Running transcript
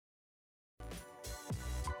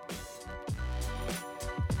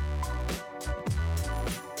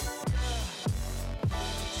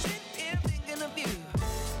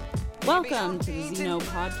Welcome to the Zeno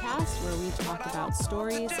podcast, where we talk about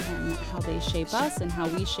stories and how they shape us and how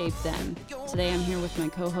we shape them. Today I'm here with my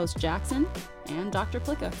co-host Jackson and Dr.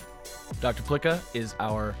 Plicka. Dr. Plicka is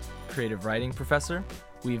our creative writing professor.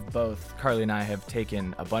 Carly and I have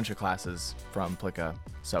taken a bunch of classes from Plicka,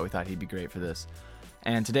 so we thought he'd be great for this.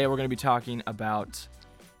 And today we're going to be talking about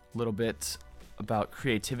a little bit about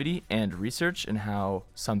creativity and research and how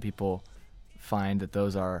some people find that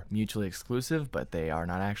those are mutually exclusive, but they are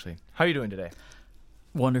not actually. How are you doing today?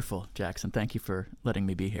 Wonderful, Jackson. Thank you for letting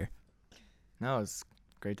me be here. No, it's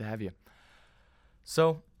great to have you.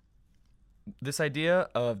 So, this idea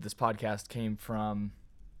of this podcast came from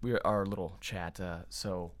our little chat.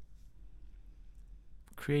 So,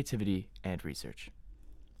 creativity and research.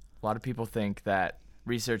 A lot of people think that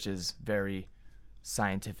research is very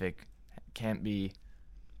scientific, can't be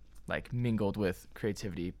like mingled with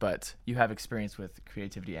creativity, but you have experience with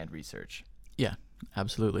creativity and research. Yeah,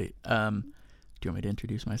 absolutely. Do you want me to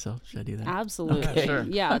introduce myself? Should I do that? Absolutely. Okay, sure.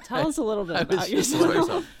 Yeah, tell us a little bit about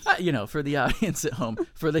yourself. For the audience at home,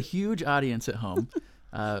 for the huge audience at home,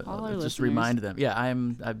 All our just listeners. remind them. Yeah,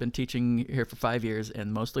 I've been teaching here for 5 years,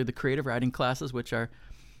 and mostly the creative writing classes, which are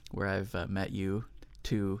where I've met you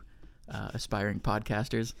two aspiring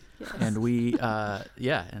podcasters, Yes. and we,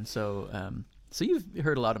 So you've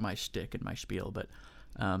heard a lot of my shtick and my spiel, but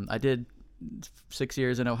I did 6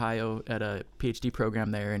 years in Ohio at a PhD program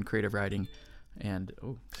there in creative writing, and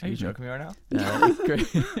Are you joking me right now?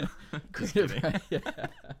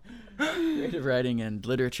 Creative writing and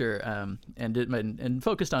literature, and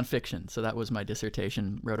focused on fiction. So that was my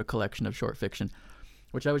dissertation. Wrote a collection of short fiction,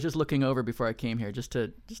 which I was just looking over before I came here, just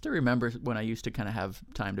to remember when I used to kind of have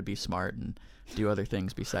time to be smart and do other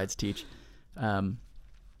things besides teach.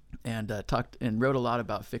 And talked and wrote a lot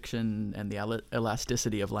about fiction and the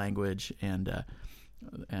elasticity of language and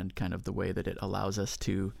kind of the way that it allows us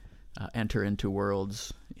to enter into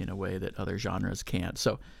worlds in a way that other genres can't.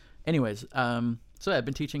 So anyways, so I've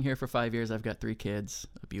been teaching here for 5 years. I've got 3 kids,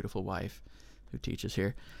 a beautiful wife who teaches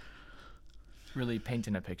here. Really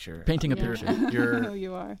painting a picture. Painting a Yeah. picture. I know You're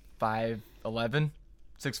you are. 5'11",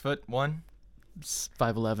 6'1".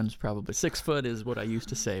 5'11" is probably 6 foot is what I used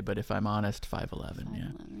to say, but if I'm honest, 5'11".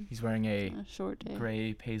 Yeah. 5'11". He's wearing a Short day.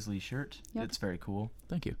 gray paisley shirt. Yep. It's very cool.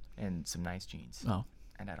 Thank you. And some nice jeans. Oh,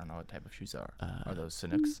 And I don't know what type of shoes are. Are those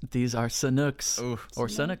Sanooks? these are Sanooks Ooh, or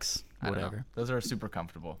Sanooks. Sanooks, I don't know. whatever. Those are super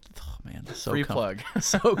comfortable. Oh man, they're so Free plug.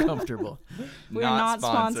 so comfortable. We're not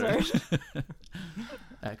sponsored.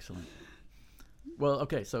 Excellent. Well,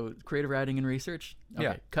 okay, so creative writing and research. Okay,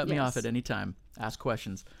 Yeah. cut me off Yes. at any time. Ask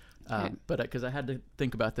questions. Okay. But because I had to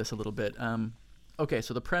think about this a little bit. Okay,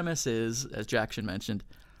 so the premise is, as Jackson mentioned,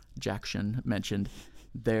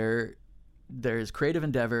 there's creative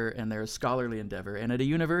endeavor and there's scholarly endeavor. And at a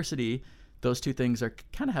university, those two things are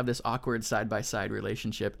kind of have this awkward side-by-side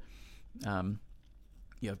relationship.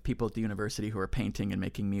 You have people at the university who are painting and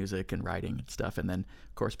making music and writing and stuff, and then,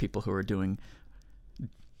 of course, people who are doing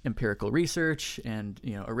empirical research and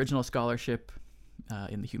original scholarship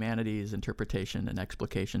in the humanities, interpretation and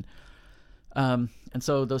explication. And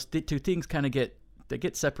so those two things kind of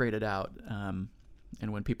get separated out.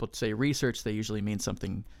 And when people say research, they usually mean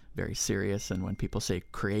something very serious. And when people say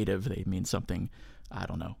creative, they mean something, I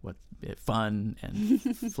don't know, fun and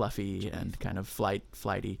fluffy and kind of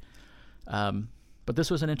flighty. But this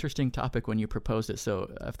was an interesting topic when you proposed it. So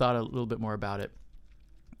I've thought a little bit more about it.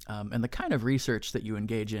 And the kind of research that you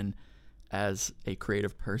engage in as a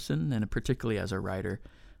creative person, and particularly as a writer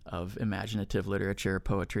of imaginative literature,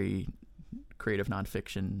 poetry, creative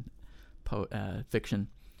nonfiction, fiction,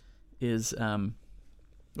 is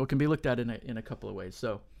can be looked at in a couple of ways.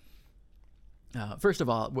 So, first of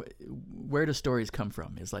all, where do stories come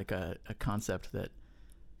from is like a concept that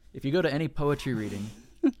if you go to any poetry reading,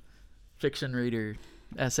 fiction reader,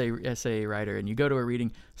 essay writer, and you go to a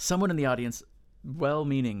reading, someone in the audience,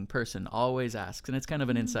 well-meaning person, always asks, and it's kind of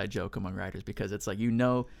an inside joke among writers because it's like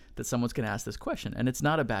that someone's going to ask this question, and it's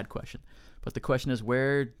not a bad question, but the question is,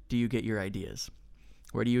 where do you get your ideas?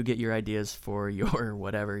 Where do you get your ideas for your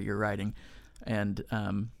whatever you're writing? And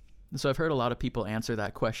so I've heard a lot of people answer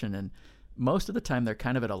that question, and most of the time they're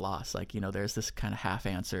kind of at a loss. Like, there's this kind of half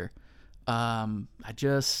answer.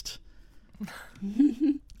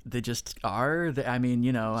 They just are.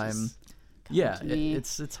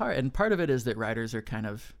 It's hard, and part of it is that writers are kind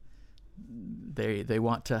of they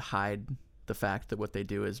want to hide the fact that what they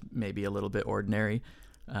do is maybe a little bit ordinary,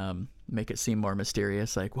 make it seem more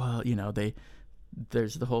mysterious. Like, well,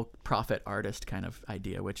 there's the whole prophet artist kind of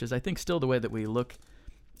idea, which is I think still the way that we look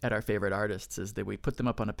at our favorite artists, is that we put them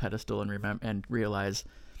up on a pedestal and realize,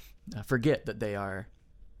 forget that they are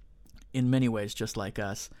in many ways just like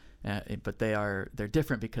us, But they're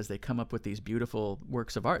different because they come up with these beautiful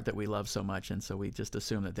works of art that we love so much, and so we just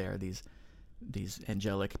assume that they are these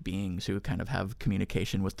angelic beings who kind of have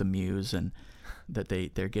communication with the muse, and that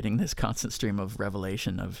they're getting this constant stream of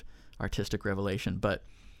revelation, of artistic revelation. But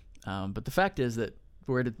the fact is that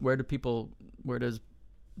where does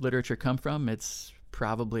literature come from? It's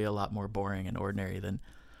probably a lot more boring and ordinary than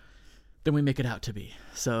we make it out to be.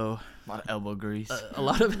 So a lot of elbow grease. A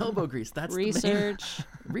lot of elbow grease. That's research.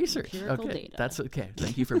 Research. Empirical Okay, data. that's okay.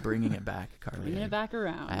 Thank you for bringing it back, Carly. Bringing it back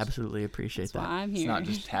around. I absolutely appreciate That's that. why I'm here. It's not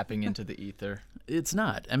just tapping into the ether. It's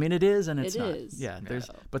not. I mean, it is and it's It not. is. Yeah, No.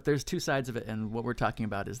 but there's two sides of it, and what we're talking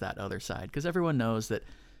about is that other side, because everyone knows that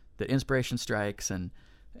inspiration strikes, and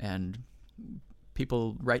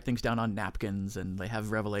people write things down on napkins, and they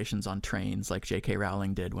have revelations on trains, like J.K.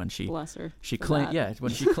 Rowling did when she Bless her. she for claimed. that. Yeah,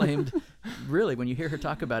 when she claimed. Really, when you hear her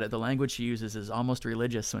talk about it, the language she uses is almost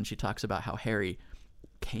religious when she talks about how Harry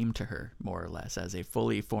came to her, more or less, as a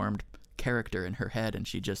fully formed character in her head, and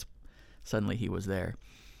she just suddenly he was there.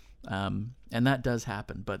 And that does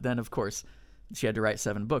happen. But then, of course, she had to write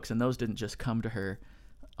 7 books, and those didn't just come to her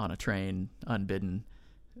on a train unbidden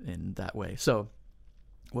in that way. So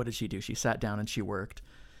what did she do? She sat down and she worked.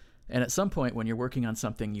 And at some point when you're working on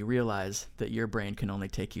something, you realize that your brain can only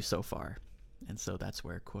take you so far. And so that's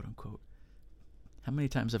where, quote unquote, how many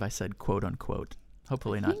times have I said quote unquote?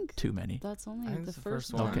 Hopefully I not think too many. That's I only think the it's the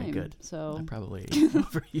first first one. time. Okay, good. So I probably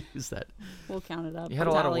overused that. we'll count it up. You had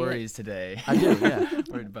a lot of Tally it. worries today. I do, yeah.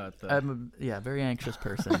 Worried about the. I'm a very anxious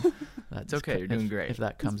person. It's okay, you're doing great. If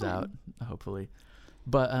that comes fine. out, hopefully.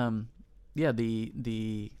 But yeah,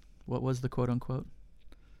 the what was the quote unquote?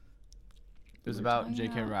 It was We're about talking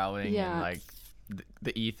J.K. about- Rowling yeah. and like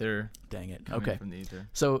the ether. Dang it. Coming Okay. From the ether.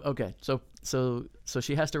 So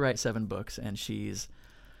she has to write 7 books, and she's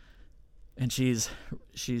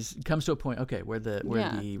comes to a point, okay, where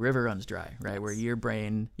the river runs dry, right? Yes. Where your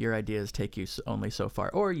brain, your ideas take you only so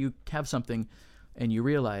far, or you have something and you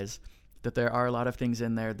realize that there are a lot of things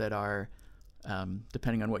in there that are,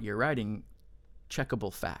 depending on what you're writing,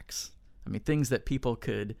 checkable facts. I mean, things that people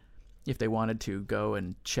could, if they wanted to, go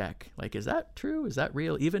and check. Like, is that true? Is that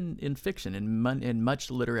real? Even in fiction, in much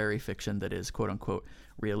literary fiction that is quote unquote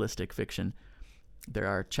realistic fiction, there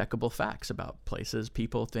are checkable facts about places,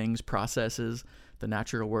 people, things, processes, the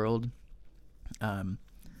natural world.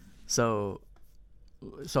 So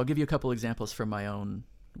I'll give you a couple examples from my own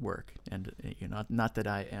work, and not that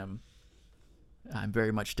I'm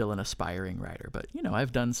very much still an aspiring writer, but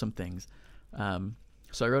I've done some things.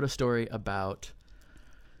 So I wrote a story about.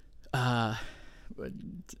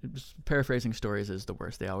 Paraphrasing stories is the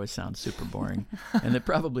worst. They always sound super boring, and it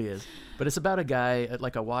probably is. But it's about a guy,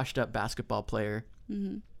 like a washed-up basketball player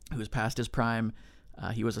who's past his prime.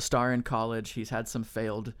 He was a star in college. He's had some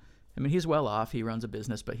failed. I mean, he's well off. He runs a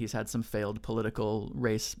business, but he's had some failed political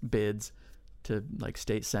race bids to like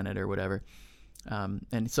state senate or whatever.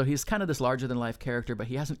 And so he's kind of this larger-than-life character, but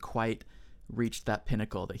he hasn't quite reached that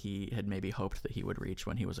pinnacle that he had maybe hoped that he would reach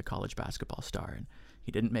when he was a college basketball star. And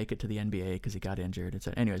he didn't make it to the NBA because he got injured. And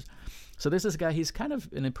so, anyways, so there's this guy. He's kind of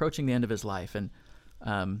approaching the end of his life, and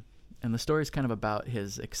the story's kind of about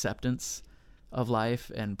his acceptance of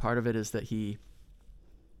life. And part of it is that he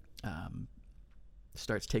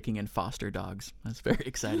starts taking in foster dogs. That's very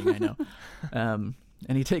exciting, I know.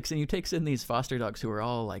 And he takes in these foster dogs who are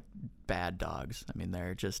all like bad dogs. I mean,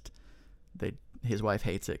 they're just his wife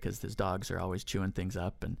hates it because his dogs are always chewing things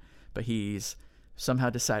up, but he's somehow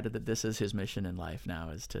decided that this is his mission in life now,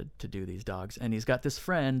 is to do these dogs. And he's got this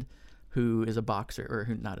friend who is a boxer, or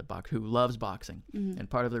who loves boxing. And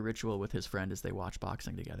part of the ritual with his friend is they watch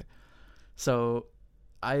boxing together. So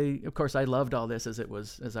I loved all this as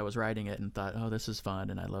I was writing it, and thought, oh, this is fun,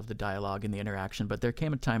 and I love the dialogue and the interaction. But there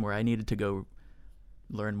came a time where I needed to go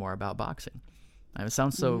learn more about boxing. And it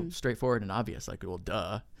sounds so straightforward and obvious, like, well,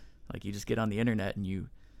 duh. Like, you just get on the internet and you...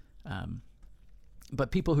 But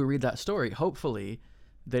people who read that story, hopefully,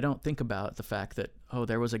 they don't think about the fact that, oh,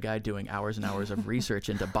 there was a guy doing hours and hours of research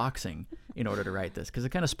into boxing in order to write this, because it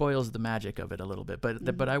kind of spoils the magic of it a little bit.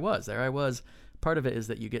 But I was. Part of it is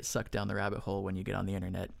that you get sucked down the rabbit hole when you get on the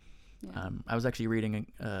internet. Yeah. I was actually reading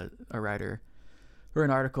a writer, or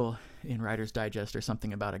an article in Writer's Digest or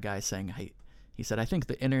something, about a guy saying, he said, I think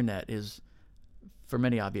the internet is, for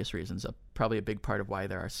many obvious reasons, probably a big part of why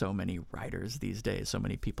there are so many writers these days, so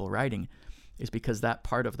many people writing, is because that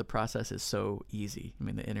part of the process is so easy. I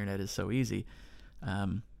mean, the internet is so easy.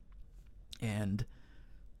 And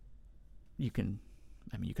you can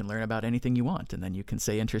learn about anything you want, and then you can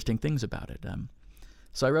say interesting things about it.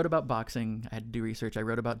 So I wrote about boxing. I had to do research. I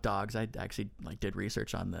wrote about dogs. I actually did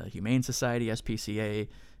research on the Humane Society, SPCA,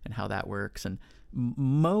 and how that works. And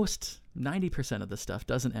most 90% of the stuff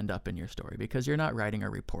doesn't end up in your story because you're not writing a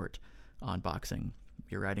report on boxing.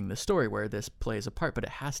 You're writing the story where this plays a part, but it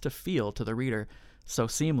has to feel to the reader so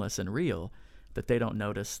seamless and real that they don't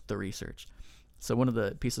notice the research. So one of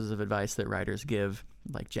the pieces of advice that writers give,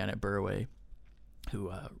 like Janet Burraway,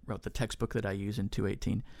 who wrote the textbook that I use in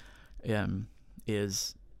 218,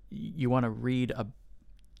 is you want to read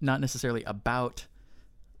not necessarily about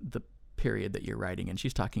the period that you're writing, and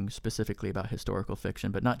she's talking specifically about historical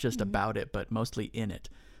fiction, but not just about it, but mostly in it,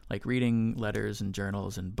 like reading letters and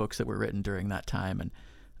journals and books that were written during that time,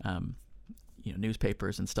 and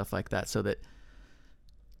newspapers and stuff like that, so that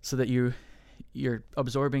you're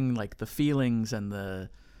absorbing like the feelings and the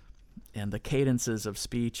cadences of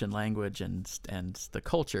speech and language and the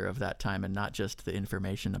culture of that time, and not just the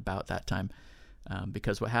information about that time.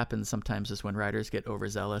 Because what happens sometimes is when writers get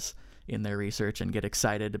overzealous in their research and get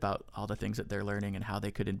excited about all the things that they're learning and how they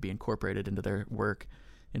could be incorporated into their work,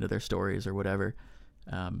 into their stories or whatever,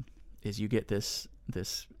 is you get this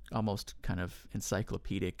almost kind of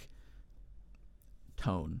encyclopedic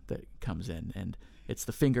tone that comes in, and it's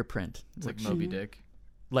the fingerprint. It's like Moby Dick.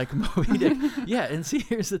 Like Moby Dick. Yeah, and see,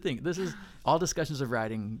 here's the thing. This is, all discussions of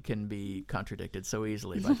writing can be contradicted so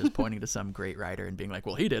easily by just pointing to some great writer and being like,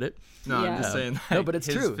 well, he did it. No, Yeah. I'm just saying, like, No, but it's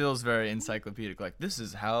his true. feels very encyclopedic. Like, this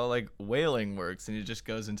is how, like, whaling works. And it just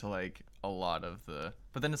goes into, like, a lot of the...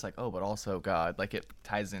 But then it's like, oh, but also God. Like, it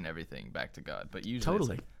ties in everything back to God. But usually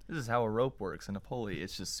Totally. it's like, this is how a rope works and a pulley.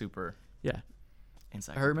 It's just super Yeah.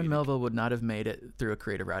 encyclopedic. Herman Melville would not have made it through a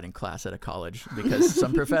creative writing class at a college because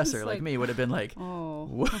some professor It's like like, me would have been like, Oh,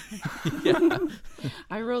 what? Yeah.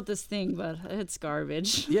 I wrote this thing, but it's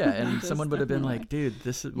garbage. Yeah, and Just someone would have been no like, way. dude,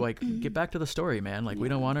 this is like, get back to the story, man. Like, we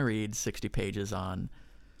don't want to read 60 pages on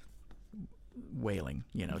whaling,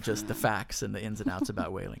 just the facts and the ins and outs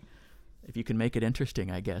about whaling. If you can make it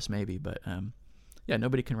interesting, I guess, maybe. But yeah,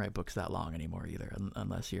 nobody can write books that long anymore either,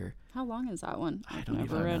 unless you're... How long is that one? I I've don't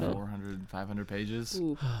never even read know. it. 400, 500 pages.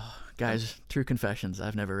 Ooh, Guys, true confessions,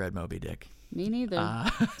 I've never read Moby Dick. me neither. Uh,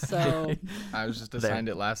 So I was just There. assigned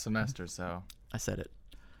it last semester, so... I said it.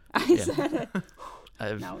 I Yeah. said it.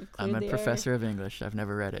 Now we've I'm cleared a the air. professor of English. I've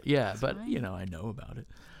never read it. Yeah, but fine. I know about it.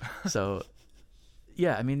 So,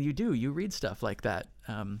 yeah, I mean, you read stuff like that,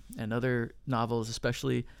 and other novels,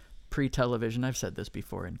 especially pre-television. I've said this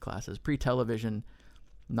before in classes. Pre-television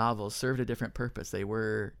novels served a different purpose. They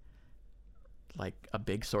were like a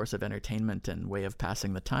big source of entertainment and way of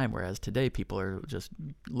passing the time, whereas today people are just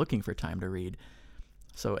looking for time to read.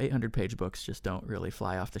 So 800-page books just don't really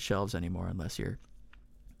fly off the shelves anymore unless you're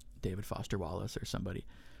David Foster Wallace or somebody.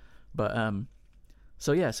 But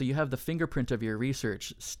so you have the fingerprint of your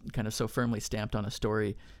research kind of so firmly stamped on a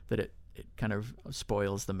story that it kind of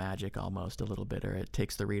spoils the magic almost a little bit, or it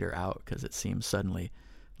takes the reader out because it seems suddenly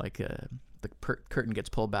like the curtain gets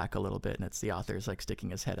pulled back a little bit and it's the author's like sticking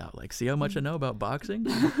his head out like, see how much I know about boxing?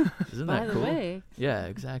 Isn't By that the cool? way, Yeah,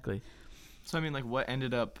 exactly. So, I mean, like, what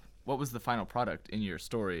was the final product in your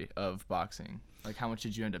story of boxing? Like, how much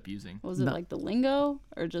did you end up using? was it No. like the lingo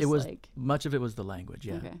or just It was like much of it was the language,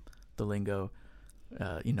 yeah. okay? The lingo,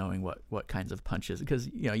 knowing what kinds of punches, because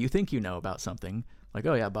you think you know about something, like,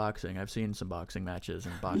 oh yeah, boxing, I've seen some boxing matches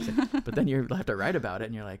and boxing, but then you have to write about it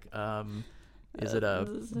and you're like, is it a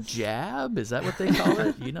jab? Is that what they call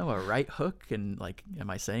it? A right hook, and like, am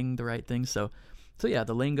I saying the right thing? So yeah,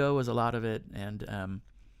 the lingo was a lot of it, and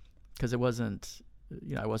because it wasn't,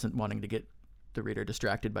 I wasn't wanting to get the reader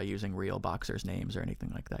distracted by using real boxers' names or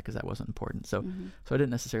anything like that, because that wasn't important. So I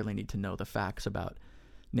didn't necessarily need to know the facts about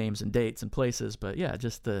names and dates and places, but yeah,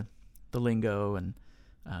 just the lingo and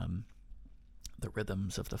the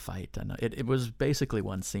rhythms of the fight. And it was basically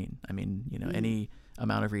one scene. I mean, any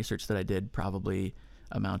amount of research that I did probably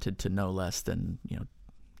amounted to no less than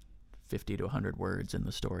 50 to 100 words in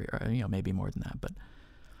the story, or maybe more than that. But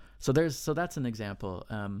so that's an example.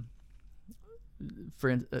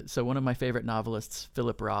 So one of my favorite novelists,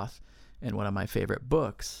 Philip Roth, and one of my favorite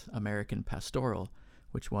books, American Pastoral,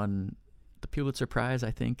 which won the Pulitzer Prize, I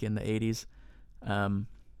think, in the 80s,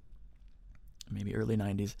 maybe early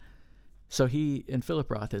 90s. So Philip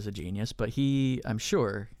Roth is a genius, but I'm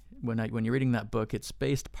sure when you're reading that book, it's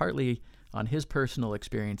based partly on his personal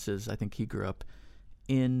experiences. I think he grew up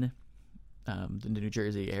in the New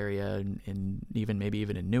Jersey area, and maybe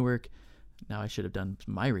even in Newark. Now I should have done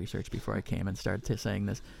my research before I came and started saying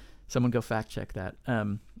this. Someone go fact check that.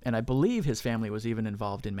 And I believe his family was even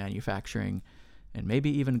involved in manufacturing and maybe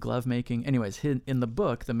even glove making. Anyways, in the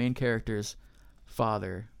book, the main character's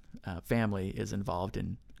family is involved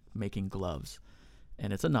in making gloves.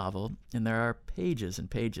 and it's a novel, and there are pages and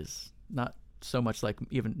pages, not so much like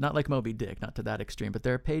not like Moby Dick, not to that extreme, but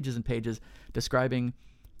there are pages and pages describing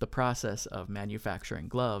the process of manufacturing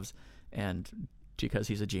gloves, and because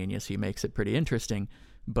he's a genius, he makes it pretty interesting.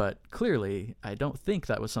 But clearly, I don't think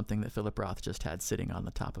that was something that Philip Roth just had sitting on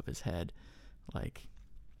the top of his head, like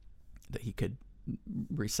that he could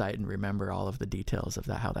recite and remember all of the details of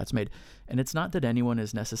that, how that's made. And it's not that anyone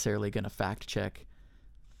is necessarily going to fact check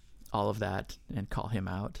all of that and call him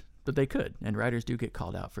out, but they could, and writers do get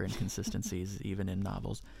called out for inconsistencies even in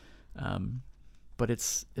novels. But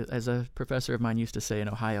it's, as a professor of mine used to say in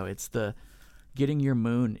Ohio, it's the getting your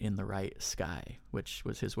moon in the right sky, which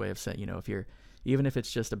was his way of saying, even if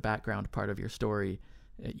it's just a background part of your story,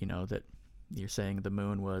 that you're saying the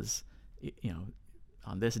moon was,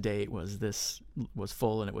 on this date was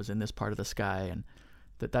full and it was in this part of the sky, and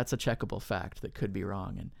that's a checkable fact that could be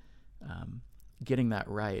wrong. And getting that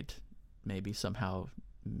right maybe somehow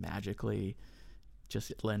magically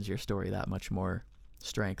just lends your story that much more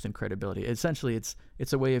strength and credibility. Essentially, it's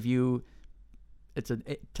a way of it's a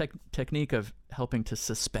technique of helping to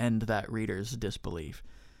suspend that reader's disbelief.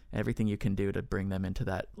 Everything you can do to bring them into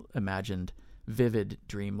that imagined, vivid,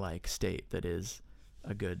 dreamlike state that is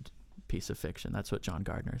a good piece of fiction. That's what John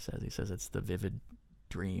Gardner says. He says it's the vivid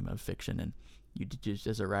dream of fiction, and you just,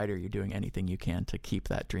 as a writer, you're doing anything you can to keep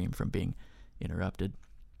that dream from being interrupted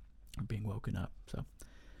or being woken up. So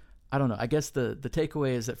I don't know. I guess the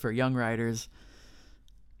takeaway is that for young writers,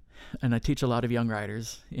 and I teach a lot of young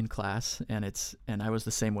writers in class, and I was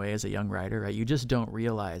the same way as a young writer, right? You just don't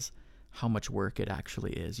realize how much work it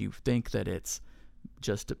actually is. You think that it's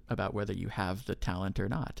just about whether you have the talent or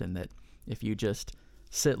not, and that if you just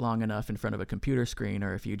sit long enough in front of a computer screen,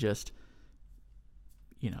 or if you just,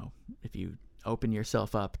 if you open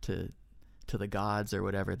yourself up to the gods or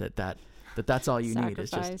whatever, that's all you need.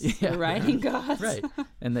 It's just the writing gods, right?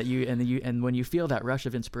 And and when you feel that rush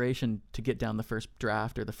of inspiration to get down the first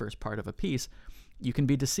draft or the first part of a piece, you can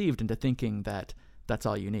be deceived into thinking that that's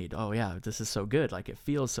all you need. Oh yeah, this is so good. Like, it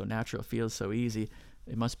feels so natural, feels so easy.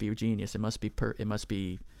 It must be genius. It must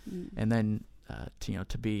be and then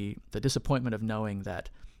to be the disappointment of knowing that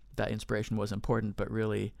inspiration was important, but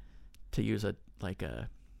really, to use a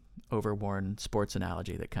overworn sports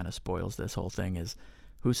analogy that kind of spoils this whole thing, is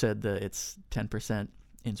who said that it's 10%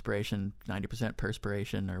 inspiration, 90%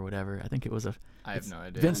 perspiration, or whatever. I think it was I have no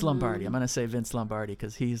idea. Vince Lombardi. I'm going to say Vince Lombardi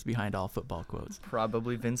because he's behind all football quotes.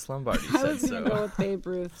 Probably Vince Lombardi I said was going to so. go with Babe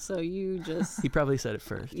Ruth, so you just... He probably said it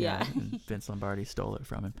first. Yeah. And Vince Lombardi stole it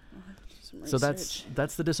from him. So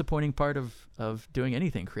that's the disappointing part of doing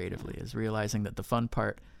anything creatively, is realizing that the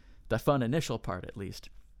fun initial part at least,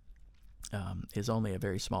 is only a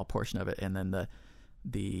very small portion of it, and then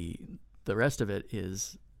the rest of it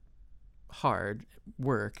is hard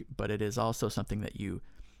work, but it is also something that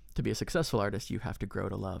to be a successful artist, you have to grow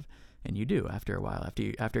to love, and you do after a while.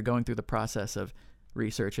 After going through the process of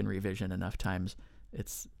research and revision enough times,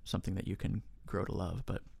 it's something that you can grow to love.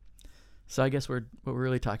 But so I guess what we're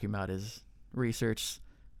really talking about is research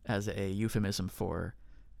as a euphemism for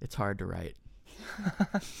it's hard to write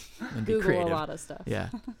and be Google creative. a lot of stuff. Yeah,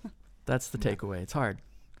 that's the takeaway. It's hard.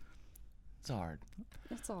 It's hard.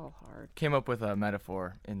 It's all hard. Came up with a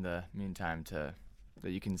metaphor in the meantime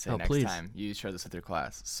that you can say next please. time you share this with your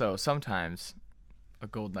class. So sometimes a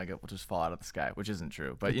gold nugget will just fall out of the sky, which isn't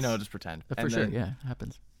true, but just pretend. For sure, yeah, it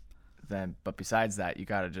happens. But besides that, you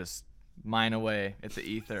gotta just mine away at the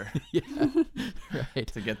ether Yeah, right.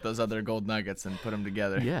 to get those other gold nuggets and put them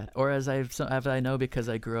together. Yeah, or as I know, because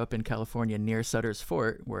I grew up in California near Sutter's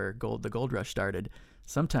Fort, where the gold rush started.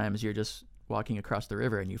 Sometimes you're just walking across the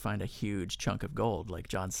river and you find a huge chunk of gold, like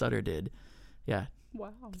John Sutter did. Yeah,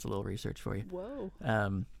 Wow. that's a little research for you. Whoa.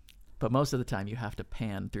 But most of the time you have to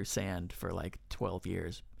pan through sand for like 12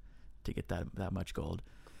 years to get that much gold.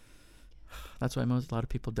 That's why a lot of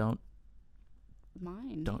people don't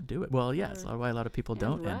do it. Well, yeah, it's why a lot of people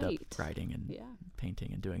don't end up writing and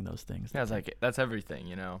painting and doing those things. Yeah, it's like, that's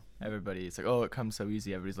everything, Everybody's like, oh, it comes so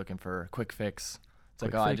easy. Everybody's looking for a quick fix. It's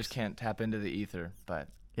like, I just can't tap into the ether. But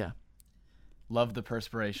yeah, love the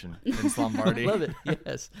perspiration. Vince Lombardi. Love it.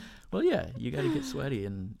 Yes. Well, yeah, you got to get sweaty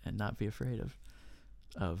and not be afraid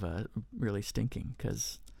of really stinking,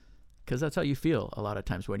 because that's how you feel a lot of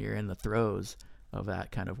times when you're in the throes of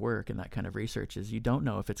that kind of work and that kind of research. Is you don't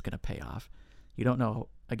know if it's going to pay off. You don't know,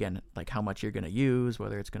 again, like how much you're going to use,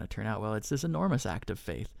 whether it's going to turn out well. It's this enormous act of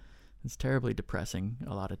faith. It's terribly depressing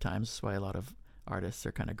a lot of times. That's why a lot of artists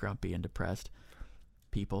are kind of grumpy and depressed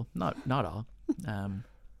people. Not all. And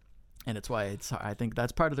it's why I think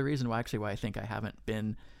that's part of the reason why I think I haven't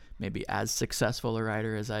been maybe as successful a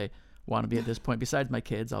writer as I want to be at this point, besides my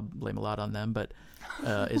kids, I'll blame a lot on them, but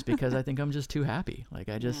is because I think I'm just too happy. Like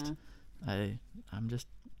I'm just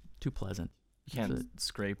too pleasant. You can't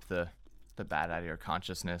scrape the bad out of your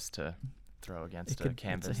consciousness to throw against a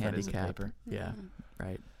canvas it's a that isn't handicap. paper. Yeah,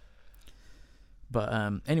 right.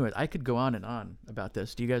 But anyway, I could go on and on about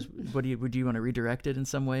this. Do you guys, would you want to redirect it in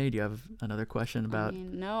some way? Do you have another question about?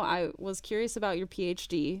 No, I was curious about your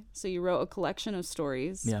PhD. So you wrote a collection of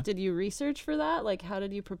stories. Yeah. Did you research for that? Like, how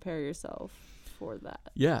did you prepare yourself for that?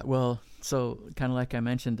 Yeah, well, so kind of like I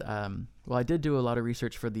mentioned, I did do a lot of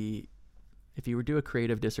research for if you were do a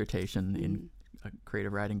creative dissertation in a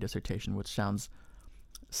creative writing dissertation, which sounds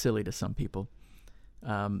silly to some people.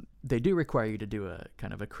 They do require you to do a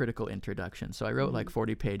kind of a critical introduction. So I wrote like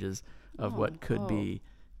 40 pages of what could be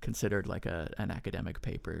considered like an academic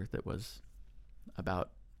paper that was about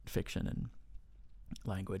fiction and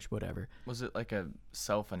language, whatever. Was it like a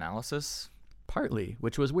self-analysis? Partly,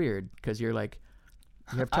 which was weird because you're like,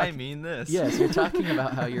 I mean this. Yes, you're talking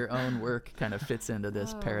about how your own work kind of fits into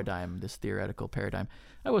this paradigm, this theoretical paradigm.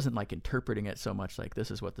 I wasn't like interpreting it so much like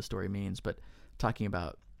this is what the story means, but talking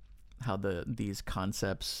about how these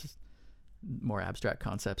concepts, more abstract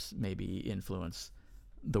concepts, maybe influence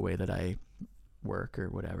the way that I work or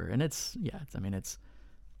whatever. And it's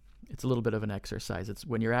a little bit of an exercise. It's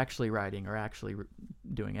when you're actually writing or actually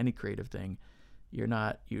doing any creative thing, you're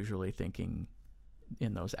not usually thinking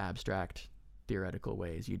in those abstract theoretical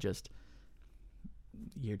ways. You're just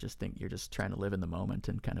trying to live in the moment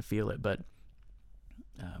and kind of feel it. But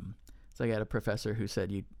so I got a professor who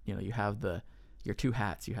said you have your two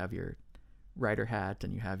hats. You have your writer hat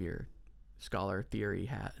and you have your scholar theory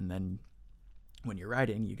hat, and then when you're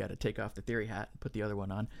writing, you got to take off the theory hat and put the other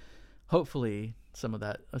one on. Hopefully some of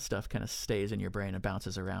that stuff kind of stays in your brain and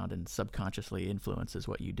bounces around and subconsciously influences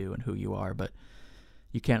what you do and who you are, but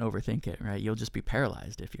you can't overthink it, right? You'll just be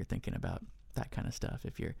paralyzed if you're thinking about that kind of stuff.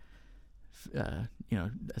 If you're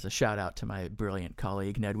as a shout out to my brilliant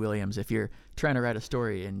colleague Ned Williams, if you're trying to write a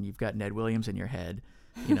story and you've got Ned Williams in your head,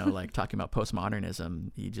 like talking about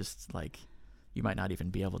postmodernism, you might not even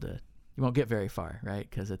be able to, you won't get very far, right?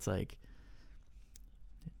 Because it's like,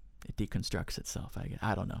 it deconstructs itself.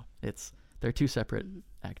 I don't know. They're two separate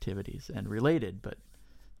activities and related, but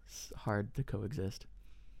it's hard to coexist.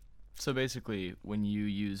 So basically, when you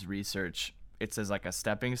use research, it's as like a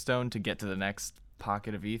stepping stone to get to the next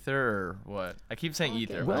pocket of ether, or what? I keep saying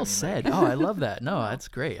ether. Well said. Oh, I love that. No, that's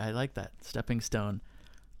great. I like that. Stepping stone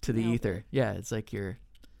to the ether. Yeah, it's like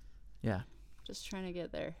just trying to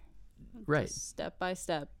get there. Right. Just step by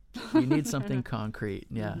step. You need something concrete,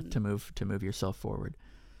 to move yourself forward.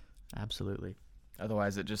 Absolutely.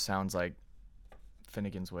 Otherwise, it just sounds like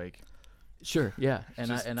Finnegan's Wake. Sure. Yeah.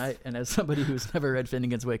 And as somebody who's never read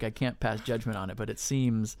Finnegan's Wake, I can't pass judgment on it, but it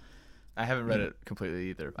seems. I haven't read it completely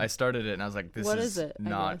either. I started it and I was like, this is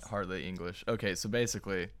not hardly English. Okay, so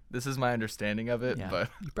basically, this is my understanding of it, but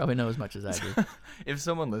you probably know as much as I do. If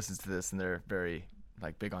someone listens to this and they're very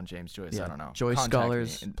big on James Joyce, I don't know. Joyce Contact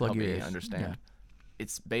scholars, me and plug help your me ears. understand. Yeah.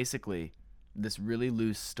 It's basically this really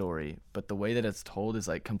loose story, but the way that it's told is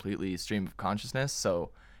completely stream of consciousness.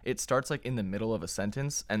 So it starts in the middle of a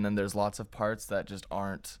sentence, and then there's lots of parts that just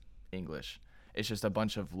aren't English. It's just a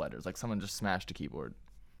bunch of letters, like someone just smashed a keyboard.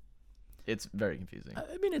 It's very confusing.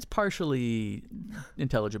 I mean, it's partially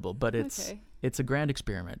intelligible, but it's a grand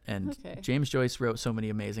experiment. And James Joyce wrote so many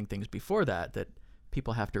amazing things before that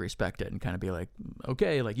people have to respect it and kind of be like,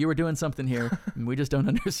 okay, you were doing something here, and we just don't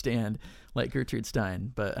understand, like Gertrude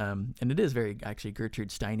Stein. But and it is very actually Gertrude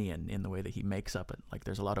Steinian in the way that he makes up it.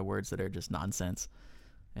 There's a lot of words that are just nonsense,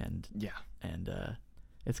 and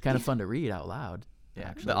it's kind of fun to read out loud. Yeah,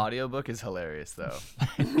 actually. The audiobook is hilarious though,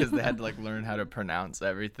 because they had to learn how to pronounce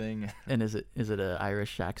everything. And is it an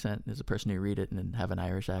Irish accent? Is the person who read it and have an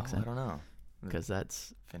Irish accent? I don't know. Because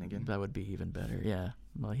that's Finnegan. That would be even better. Yeah.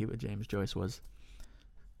 Well, James Joyce was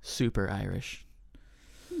super Irish.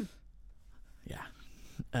 Yeah.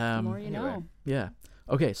 The more you anyway. know. Yeah.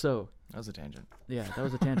 Okay. So that was a tangent. Yeah, that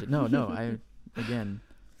was a tangent. No.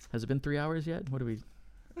 Has it been 3 hours yet? What are we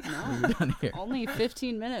done here? Only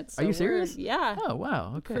 15 minutes. Are you serious? Yeah. Oh,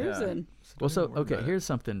 wow. Okay. Cruising. Well, here's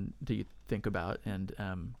something to think about, and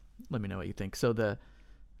let me know what you think. So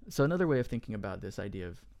another way of thinking about this idea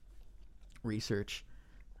of research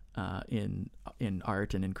in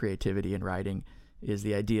art and in creativity and writing is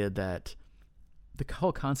the idea that the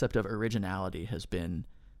whole concept of originality has been,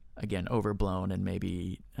 again, overblown and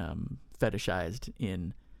maybe fetishized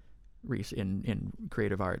in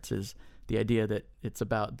creative arts. Is the idea that it's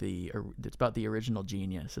about the original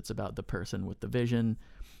genius. It's about the person with the vision,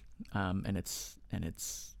 and it's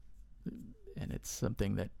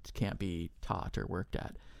something that can't be taught or worked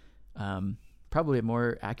at. Probably a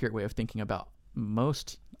more accurate way of thinking about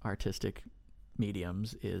most artistic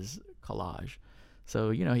mediums is collage.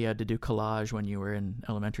 So, you know, you had to do collage when you were in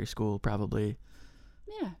elementary school, probably.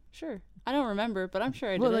 Yeah, sure. I don't remember, but I'm sure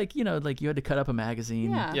I did. Well, like, you know, like you had to cut up a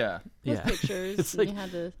magazine. Yeah. Yeah. With Yeah. pictures. It's and like, you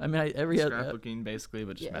had to. I mean, Scrapbooking, basically,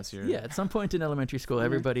 but just Yes. messier. yeah, at some point in elementary school,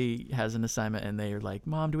 everybody has an assignment and they're like,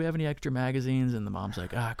 Mom, do we have any extra magazines? And the mom's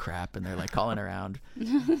like, ah, crap. And they're like calling around.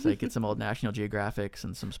 It's like, get some old National Geographics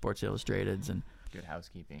and some Sports Illustrateds and Good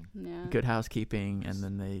housekeeping. Yeah. Good Housekeeping. And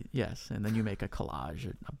then and then you make a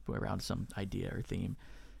collage around some idea or theme.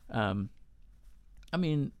 I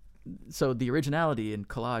mean, so the originality in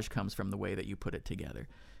collage comes from the way that you put it together.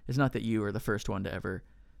 It's not that you are the first one to ever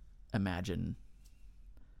imagine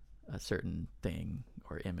a certain thing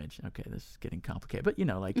or image. Okay, this is getting complicated, but you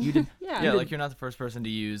know, like you did. Yeah. Yeah, like you're not the first person to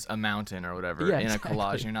use a mountain or whatever Yeah, in exactly. a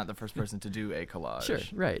collage. You're not the first person to do a collage. Sure,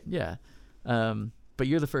 right, yeah. But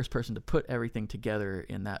you're the first person to put everything together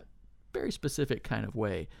in that very specific kind of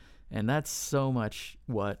way, and that's so much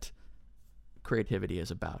what creativity is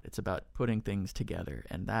about. It's about putting things together,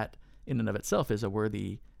 and that in and of itself is a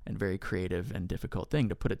worthy and very creative and difficult thing,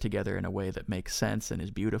 to put it together in a way that makes sense and is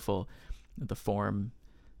beautiful. The form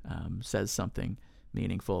says something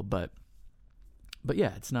meaningful, but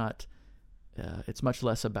yeah, it's not. It's much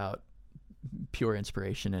less about pure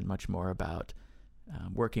inspiration and much more about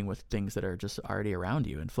working with things that are just already around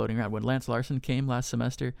you and floating around. When Lance Larson came last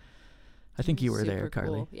semester, I think you were there, Super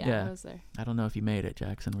Carly. cool. Yeah, I was there. I don't know if you made it,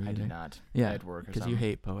 Jackson. Were you I there? did not. Yeah, I had work or because something. you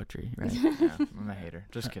hate poetry, right? Yeah, I'm a hater.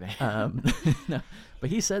 Just kidding. No, but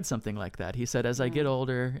he said something like that. He said, as I get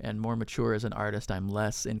older and more mature as an artist, I'm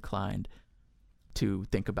less inclined to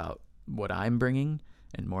think about what I'm bringing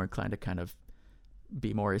and more inclined to kind of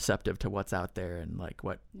be more receptive to what's out there and like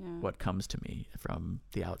what comes to me from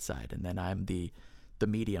the outside. And then I'm the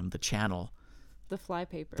medium, the channel. The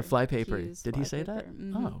flypaper. The flypaper. Hughes Did he say that?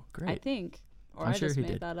 flypaper. Oh, great. I think. Or I'm I sure just he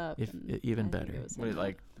made did. that up. If and even I think better. it was What,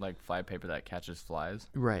 him. like fly paper that catches flies?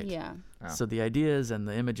 Right. Yeah. Oh. So the ideas and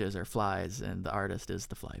the images are flies, and the artist is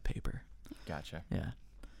the fly paper. Gotcha. Yeah.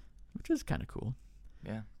 Which is kind of cool.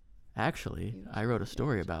 Yeah. Actually, I wrote a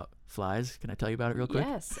story about flies. Can I tell you about it real quick?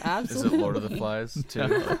 Yes, Is absolutely. it Lord of the Flies too?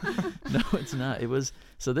 No, it's not. It was,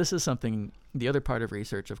 so this is something, the other part of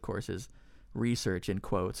research, of course, is research in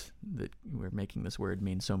quotes, that we're making this word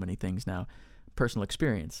mean so many things now. Personal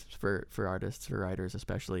experience for artists, for writers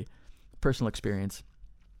especially. Personal experience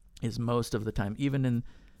is most of the time, even in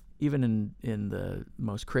the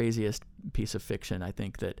most craziest piece of fiction, I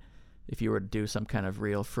think that if you were to do some kind of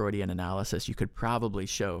real Freudian analysis, you could probably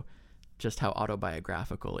show just how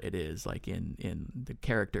autobiographical it is, like in the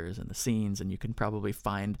characters and the scenes, and you can probably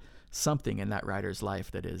find something in that writer's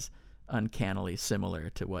life that is uncannily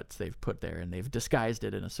similar to what they've put there, and they've disguised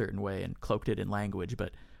it in a certain way and cloaked it in language,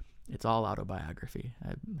 but it's all autobiography.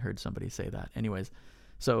 I heard somebody say that. Anyways,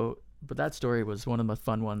 but that story was one of the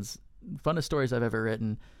funnest stories I've ever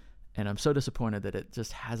written, and I'm so disappointed that it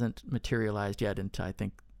just hasn't materialized yet into, I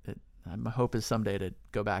think, my hope is someday to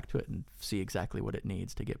go back to it and see exactly what it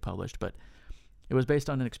needs to get published. But it was based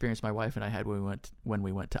on an experience my wife and I had when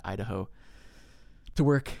we went to Idaho to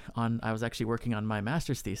work on. I was actually working on my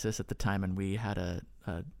master's thesis at the time, and we had a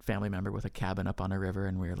family member with a cabin up on a river,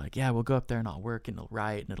 and we were like, yeah, we'll go up there and I'll work and I'll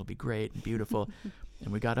write and it'll be great and beautiful.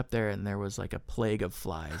 And we got up there and there was like a plague of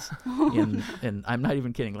flies. And I'm not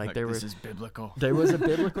even kidding. Like this is biblical. There was a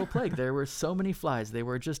biblical plague. There were so many flies. They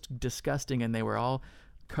were just disgusting, and they were all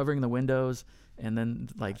covering the windows. And then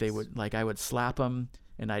I would slap them,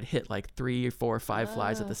 and I'd hit like 3 or 4 or 5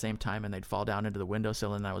 flies at the same time, and they'd fall down into the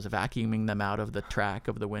windowsill, and I was vacuuming them out of the track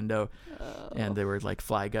of the window, and there were like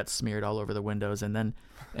fly guts smeared all over the windows. And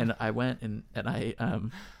I went and I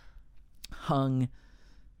hung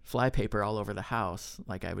fly paper all over the house.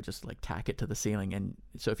 Like I would just like tack it to the ceiling. And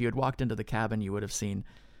so if you had walked into the cabin, you would have seen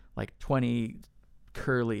like 20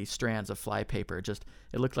 curly strands of fly paper. Just,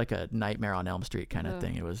 it looked like a Nightmare on Elm Street kind of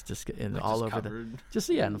thing. It was just all over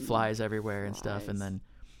and flies everywhere and stuff. And then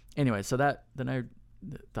anyway, so then I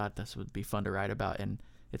thought this would be fun to write about, and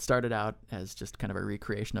it started out as just kind of a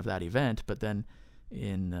recreation of that event, but then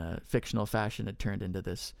in fictional fashion it turned into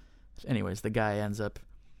this. Anyways, the guy ends up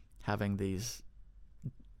having these,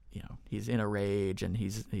 he's in a rage, and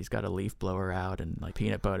he's got a leaf blower out, and like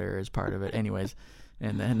peanut butter is part of it. Anyways,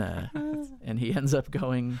 and then and he ends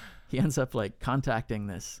up like contacting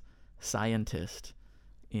this scientist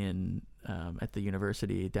at the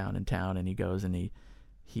university down in town, and he goes and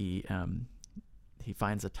he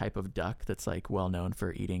finds a type of duck that's like well known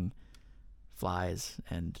for eating flies,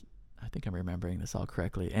 and I think I'm remembering this all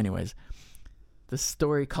correctly. Anyways, the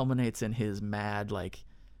story culminates in his mad like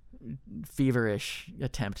feverish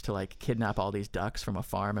attempt to like kidnap all these ducks from a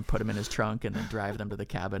farm and put them in his trunk and then drive them to the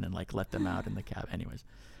cabin and like let them out in the cabin. Anyways,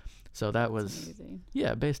 so that was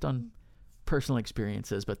based on personal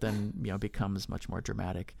experiences, but then becomes much more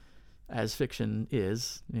dramatic, as fiction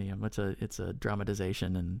is. It's a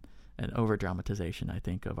dramatization and an over dramatization, I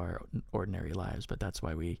think, of our ordinary lives. But that's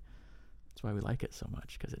why we like it so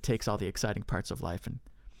much, because it takes all the exciting parts of life and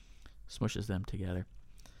smushes them together.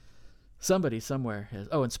 Somebody somewhere has,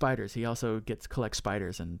 and spiders. He also collects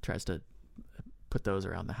spiders and tries to put those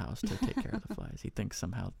around the house to take care of the flies. He thinks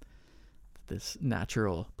somehow this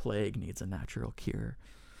natural plague needs a natural cure.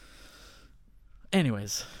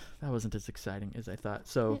 Anyways, that wasn't as exciting as I thought.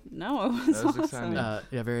 So no, it was awesome. Exciting.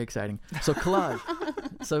 Yeah, very exciting. So collage.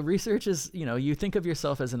 So research is, you think of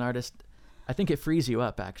yourself as an artist. I think it frees you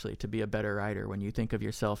up actually to be a better writer when you think of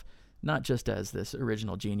yourself not just as this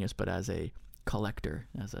original genius, but as a collector,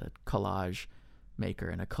 as a collage maker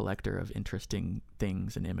and a collector of interesting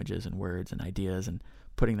things and images and words and ideas and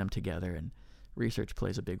putting them together. And research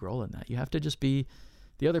plays a big role in that. You have to just be,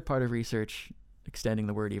 the other part of research, extending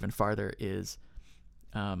the word even farther, is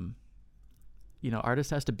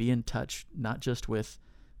artist has to be in touch not just with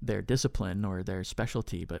their discipline or their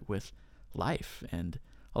specialty, but with life. And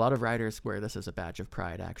a lot of writers wear this as a badge of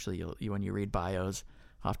pride. Actually, when you read bios,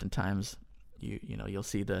 oftentimes you'll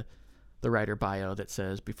see the writer bio that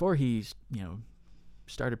says before he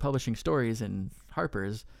started publishing stories in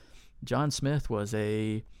Harper's, John Smith was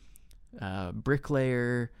a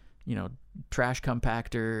bricklayer, trash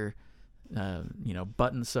compactor,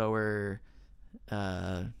 button sewer,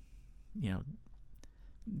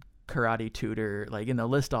 karate tutor,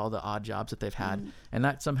 list all the odd jobs that they've had. And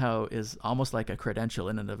that somehow is almost like a credential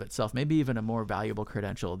in and of itself, maybe even a more valuable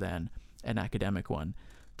credential than an academic one,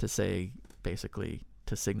 to say, basically,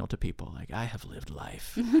 to signal to people, like, I have lived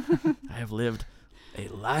life. I have lived a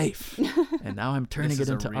life, and now I'm turning it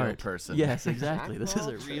into art. Person. Yes, exactly. This is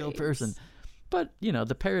a real person. But,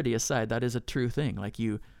 the parody aside, that is a true thing. Like,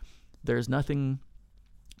 there's nothing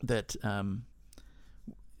that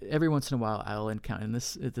every once in a while I'll encounter, and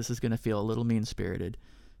this is going to feel a little mean-spirited,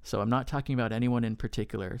 so I'm not talking about anyone in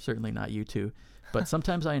particular, certainly not you two, but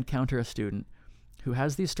sometimes I encounter a student who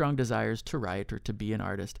has these strong desires to write or to be an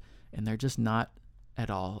artist, and they're just not at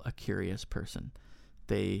all a curious person.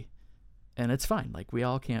 And it's fine. Like, we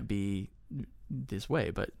all can't be this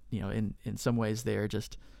way, but in some ways they're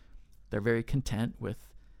very content with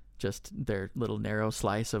just their little narrow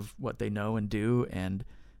slice of what they know and do, and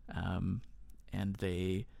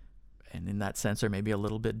in that sense are maybe a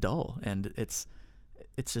little bit dull. And it's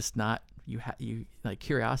just not, like,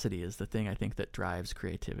 curiosity is the thing I think that drives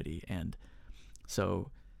creativity. And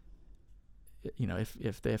so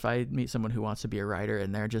if I meet someone who wants to be a writer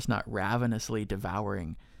and they're just not ravenously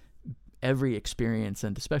devouring every experience,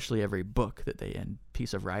 and especially every book and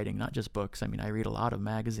piece of writing, not just books. I mean, I read a lot of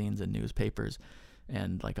magazines and newspapers,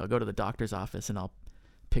 and like I'll go to the doctor's office and I'll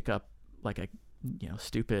pick up like a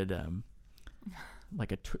stupid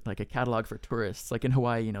like a catalog for tourists. Like in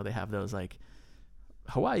Hawaii, they have those like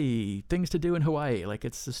Hawaii things to do in Hawaii. Like,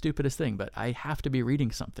 it's the stupidest thing, but I have to be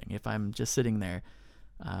reading something if I'm just sitting there.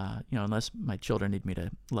 Unless my children need me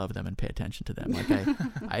to love them and pay attention to them. Like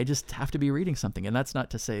I just have to be reading something. And that's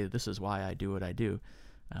not to say this is why I do what I do,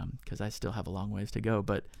 because I still have a long ways to go.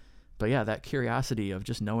 But yeah, that curiosity of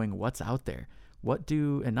just knowing what's out there.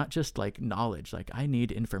 And not just like knowledge, like I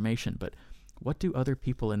need information, but what do other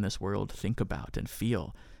people in this world think about and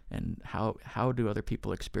feel? And how do other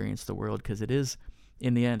people experience the world? Because it is,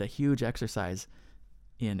 in the end, a huge exercise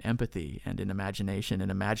in empathy and in imagination,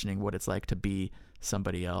 and imagining what it's like to be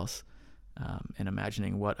somebody else, and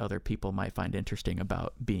imagining what other people might find interesting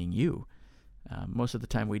about being you. Most of the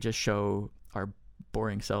time we just show our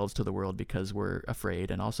boring selves to the world because we're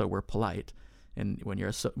afraid, and also we're polite. And when you're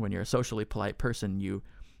a socially polite person, you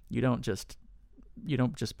don't just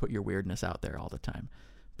put your weirdness out there all the time.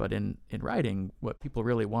 But in writing, what people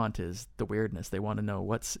really want is the weirdness. They want to know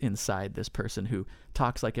what's inside this person who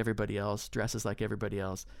talks like everybody else, dresses like everybody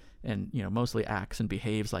else, and mostly acts and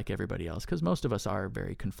behaves like everybody else, because most of us are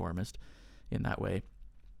very conformist in that way.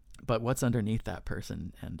 But what's underneath that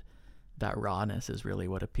person, and that rawness is really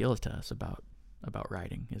what appeals to us about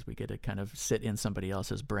writing, is we get to kind of sit in somebody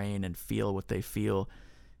else's brain and feel what they feel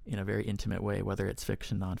in a very intimate way, whether it's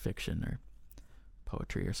fiction, nonfiction, or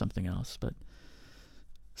poetry or something else. But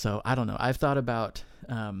so I don't know. I've thought about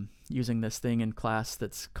using this thing in class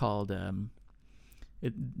that's called,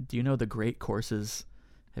 do you know the Great Courses?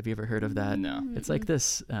 Have you ever heard of that? No. It's like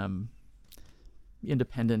this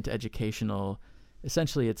independent educational,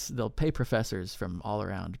 essentially they'll pay professors from all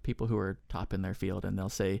around, people who are top in their field, and they'll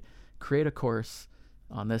say, create a course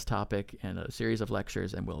on this topic and a series of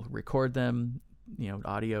lectures, and we'll record them,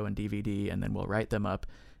 audio and DVD, and then we'll write them up.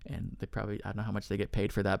 And they probably, I don't know how much they get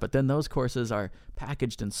paid for that, but then those courses are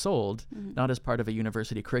packaged and sold, not as part of a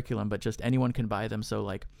university curriculum, but just anyone can buy them. So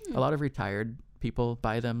like a lot of retired people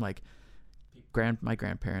buy them, like my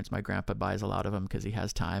grandparents, my grandpa buys a lot of them because he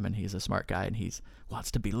has time and he's a smart guy and he wants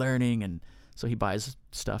to be learning. And so he buys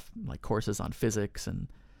stuff like courses on physics and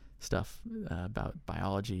stuff about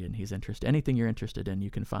biology, and he's interested. Anything you're interested in, you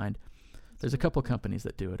can find. There's a couple companies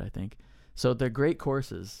that do it, I think. So they're great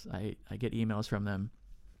courses. I get emails from them.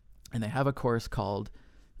 And they have a course called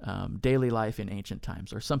Daily Life in Ancient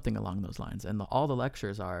Times or something along those lines. And all the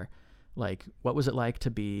lectures are like, what was it like to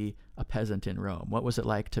be a peasant in Rome? What was it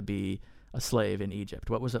like to be a slave in Egypt?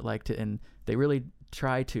 What was it like to, and they really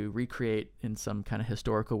try to recreate in some kind of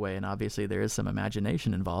historical way. And obviously there is some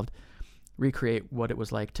imagination involved, recreate what it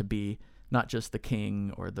was like to be not just the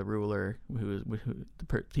king or the ruler,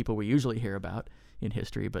 people we usually hear about in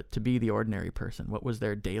history, but to be the ordinary person. What was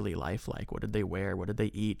their daily life like? What did they wear? What did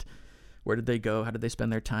they eat? Where did they go? How did they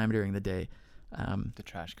spend their time during the day? The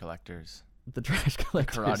trash collectors. The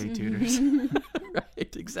karate tutors.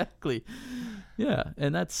 Right, exactly. Yeah,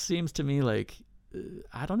 and that seems to me like,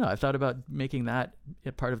 I don't know. I've thought about making that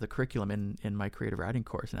a part of the curriculum in my creative writing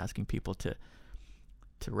course and asking people to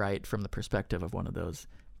write from the perspective of one of those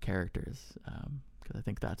characters, because I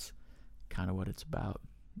think that's kind of what it's about.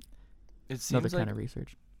 It seems another like kind of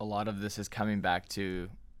research. A lot of this is coming back to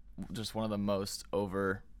just one of the most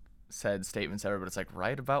over said statements ever, but it's like,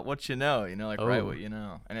 write about what you know, write what you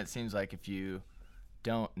know. And it seems like if you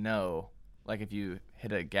don't know, like if you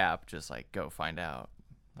hit a gap, just like go find out.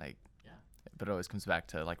 Like, yeah. But it always comes back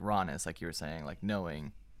to like rawness, like you were saying, like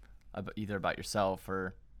knowing either about yourself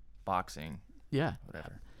or boxing. Yeah.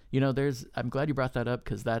 Whatever. I'm glad you brought that up,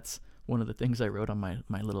 because that's one of the things I wrote on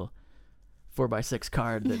my little 4x6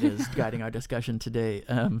 card that is guiding our discussion today.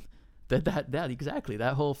 That exactly,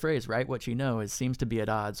 that whole phrase, write what you know, seems to be at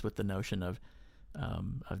odds with the notion of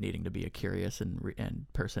needing to be a curious and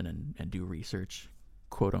person and do research,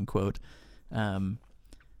 quote unquote.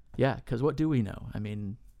 Yeah, because what do we know? I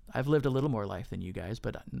mean, I've lived a little more life than you guys,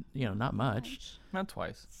 but not much. Not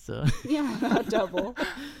twice. So yeah, not double.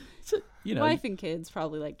 So, wife and kids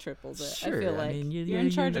probably like triples it. Sure, I feel like you're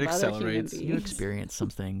in charge of other human accelerates. beings. You experience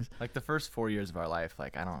some things. Like the first 4 years of our life,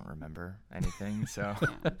 like I don't remember anything. So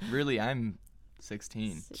really, I'm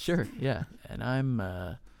 16. Sure, yeah, and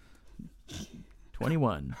I'm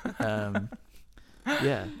 21.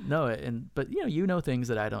 Yeah, no, but you know things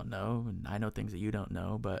that I don't know, and I know things that you don't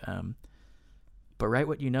know. But write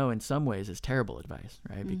what you know in some ways is terrible advice,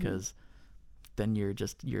 right? Mm-hmm. Because then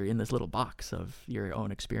you're in this little box of your own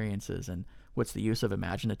experiences, and what's the use of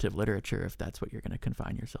imaginative literature if that's what you're going to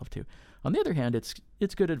confine yourself to? On the other hand,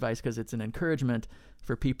 it's good advice because it's an encouragement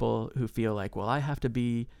for people who feel like, well, I have to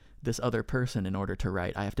be this other person in order to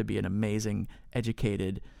write. I have to be an amazing,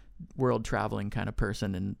 educated, world-traveling kind of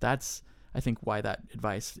person, and that's, I think, why that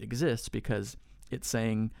advice exists, because it's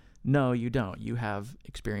saying, no, you don't. You have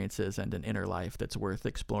experiences and an inner life that's worth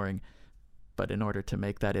exploring. But in order to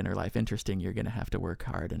make that inner life interesting, you're going to have to work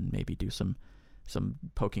hard and maybe do some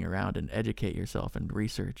poking around and educate yourself and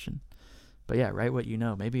research. But yeah, write what you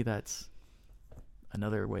know. Maybe that's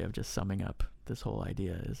another way of just summing up this whole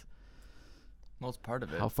idea is. Well, it's part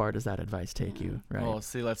of it. How far does that advice take you? Right. Well,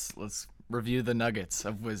 see, let's review the nuggets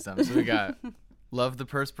of wisdom. So we got love the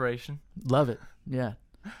perspiration. Love it. Yeah.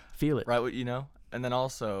 Feel it. Write what you know. And then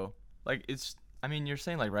also, like, you're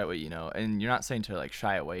saying, like, write what you know, and you're not saying to, like,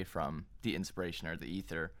 shy away from the inspiration or the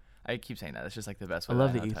ether. I keep saying that. It's just, like, the best way. I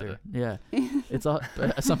love the ether. Yeah. It's all.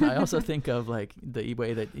 I also think of, like, the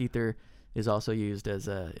way that ether is also used as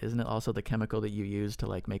isn't it also the chemical that you use to,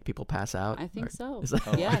 like, make people pass out? I think so.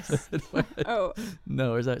 That, yes.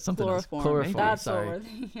 No, is that something else? Chloroform. That's sorry. what we're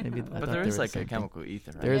thinking. Maybe, but there is, like, a chemical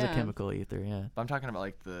ether, right? There is a chemical ether, yeah. But I'm talking about,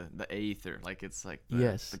 like, the aether. Like, it's, like,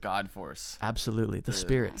 the God force. Absolutely. The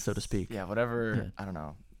spirit, so to speak. Yeah, whatever. Yeah. I don't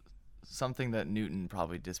know. Something that Newton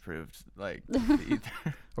probably disproved, like, the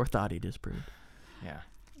ether. Or thought he disproved. Yeah.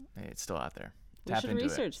 It's still out there. We should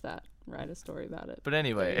research that. Write a story about it. But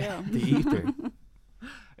anyway. The ether.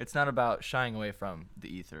 It's not about shying away from the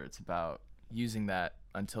ether. It's about using that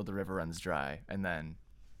until the river runs dry and then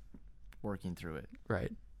working through it.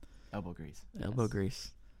 Right. Elbow grease. Elbow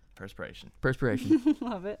grease. Perspiration.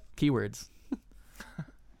 Love it. Keywords.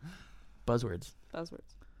 Buzzwords.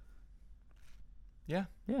 Yeah.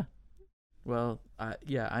 Yeah. Well,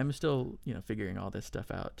 I'm still, figuring all this stuff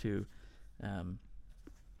out too.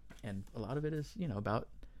 And a lot of it is, about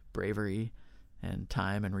bravery and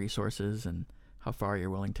time and resources and how far you're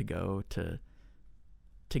willing to go to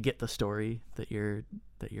to get the story that you're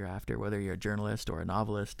after, whether you're a journalist or a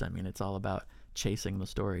novelist. I mean, it's all about chasing the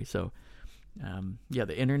story. So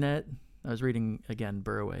the internet. I was reading again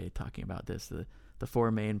Burraway talking about this. The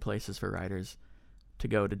four main places for writers to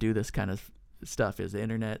go to do this kind of stuff is the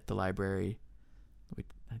internet, the library.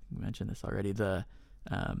 I mentioned this already. To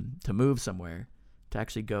move somewhere, to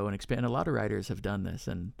actually go and expand. A lot of writers have done this,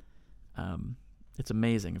 and it's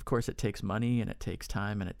amazing. Of course, it takes money and it takes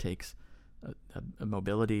time and it takes a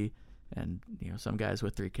mobility. And some guys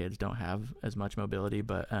with 3 kids don't have as much mobility,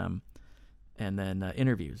 but and then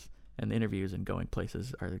interviews. And the interviews and going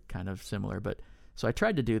places are kind of similar. But so I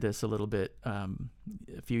tried to do this a little bit a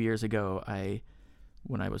few years ago.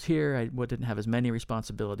 When I was here, I didn't have as many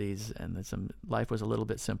responsibilities, and life was a little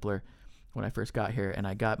bit simpler when I first got here. And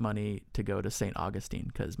I got money to go to St. Augustine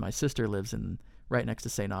because my sister lives right next to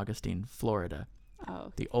St. Augustine, Florida,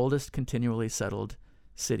 the oldest continually settled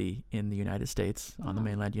city in the United States, on the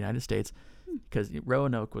mainland United States, because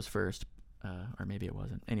Roanoke was first, or maybe it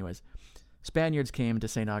wasn't. Anyways. Spaniards came to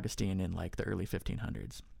St. Augustine in like the early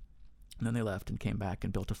 1500s. And then they left and came back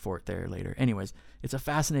and built a fort there later. Anyways, it's a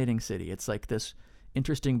fascinating city. It's like this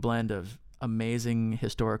interesting blend of amazing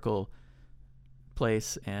historical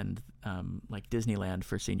place and like Disneyland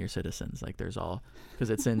for senior citizens. Like there's because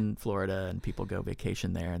it's in Florida and people go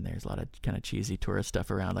vacation there, and there's a lot of kind of cheesy tourist stuff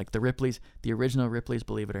around. Like the original Ripley's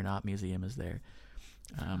Believe It or Not museum is there.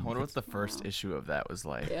 I wonder what the first issue of that was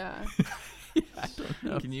like. Yeah. I don't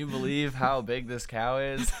know. Can you believe how big this cow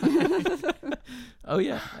is? Oh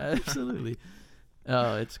yeah, absolutely.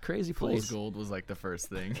 Oh, it's a crazy place. Fool's Gold was like the first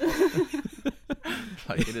thing.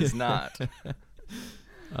 Like it is not.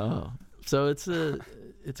 Oh, so it's a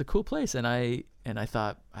cool place, and I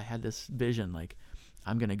thought I had this vision, like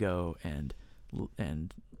I'm gonna go and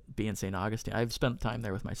be in St. Augustine. I've spent time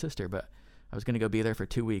there with my sister, but I was gonna go be there for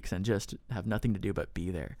 2 weeks and just have nothing to do but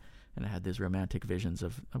be there. And I had these romantic visions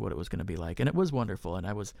of what it was going to be like, and it was wonderful. And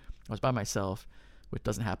I was by myself, which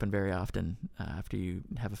doesn't happen very often after you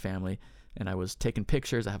have a family. And I was taking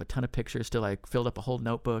pictures. I have a ton of pictures still. I filled up a whole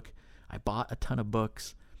notebook. I bought a ton of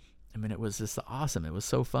books. I mean, it was just awesome. It was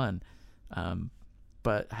so fun.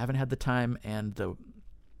 But I haven't had the time and the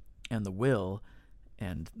will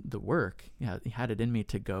and the work. I had it in me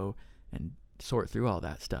to go and sort through all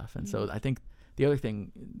that stuff. And so I think the other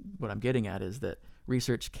thing, what I'm getting at, is that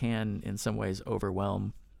research can, in some ways,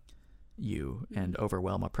 overwhelm you and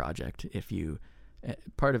overwhelm a project.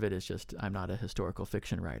 Part of it is just I'm not a historical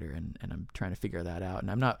fiction writer, and I'm trying to figure that out.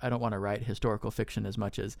 And I don't want to write historical fiction as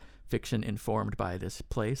much as fiction informed by this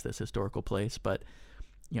historical place. But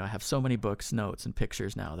I have so many books, notes, and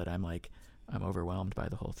pictures now that I'm overwhelmed by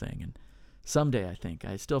the whole thing. And someday,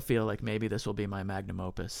 I still feel like maybe this will be my magnum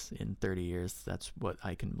opus in 30 years. That's what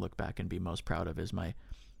I can look back and be most proud of, is my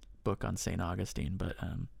book on St. Augustine. But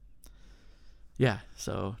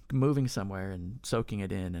so moving somewhere and soaking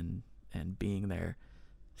it in and being there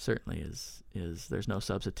certainly is there's no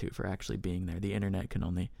substitute for actually being there. The internet can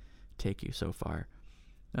only take you so far,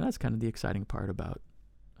 and that's kind of the exciting part about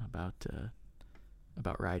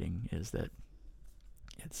writing, is that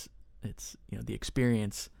it's the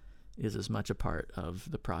experience is as much a part of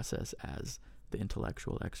the process as the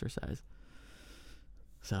intellectual exercise.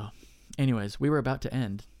 So anyways, we were about to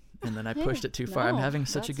end, and then I pushed it too far. I'm having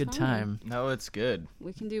such a good time. No, it's good.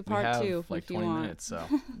 We can do part 2 like if you 20 want. minutes, so.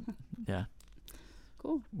 Yeah.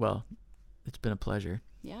 Cool. Well, it's been a pleasure.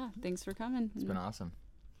 Yeah, thanks for coming. It's been awesome.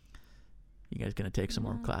 You guys gonna take some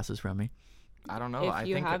more classes from me? I don't know. If I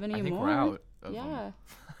you think have any I think more, we're out of them. Yeah.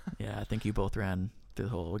 Yeah, I think you both ran through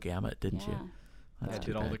the whole gamut, didn't you? I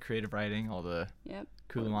did all the creative writing, all the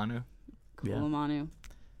Kulamanu. Kulamanu.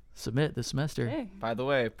 Submit this semester. Hey, By the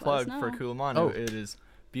way, plug for Kulamanu. Oh. It is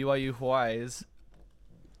BYU Hawaii's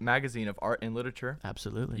magazine of art and literature.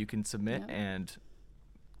 Absolutely. You can submit, and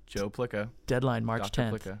Joe Plicka, Deadline March Dr.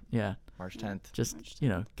 10th. Plicka. Yeah. March 10th. Just,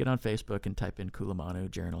 get on Facebook and type in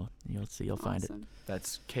Kulamanu Journal. You'll find it.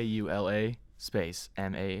 That's KULA space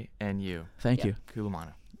MANU. Thank you.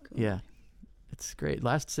 Kulamanu. Cool. Yeah. It's great.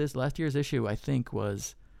 Last year's issue, I think,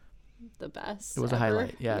 was the best. It was a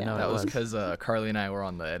highlight. Yeah, no, that it was was. because Carly and I were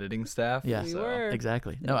on the editing staff. Yeah, We were.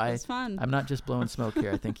 exactly. No, It was fun. I'm not just blowing smoke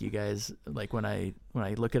here. I think you guys, like, when I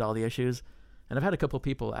look at all the issues, and I've had a couple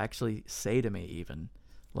people actually say to me even,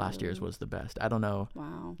 last year's was the best. I don't know,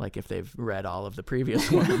 Wow. like, if they've read all of the previous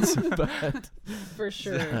ones, but For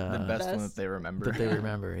sure. the best one that they remember. that they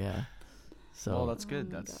remember, yeah. So Oh, that's good.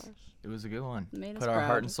 Oh my That's gosh. It was a good one. Made us Put our heart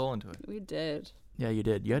proud. and soul into it. We did. yeah, you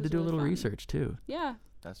did. You had to was do a really little fun. research too. Yeah.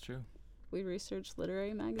 That's true. We researched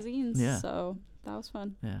literary magazines. Yeah. So that was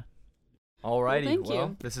fun. Yeah. Alrighty, thank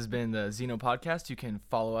you. This has been the Xeno Podcast. You can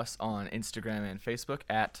follow us on Instagram and Facebook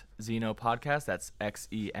at Xeno Podcast. That's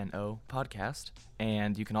XENO Podcast.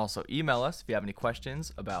 And you can also email us if you have any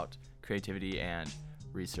questions about creativity and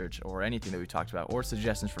research or anything that we talked about, or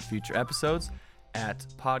suggestions for future episodes at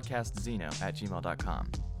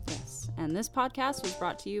podcastzeno@gmail.com. Yes, and this podcast was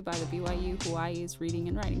brought to you by the BYU Hawaii's Reading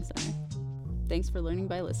and Writing Center. Thanks for learning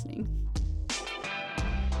by listening.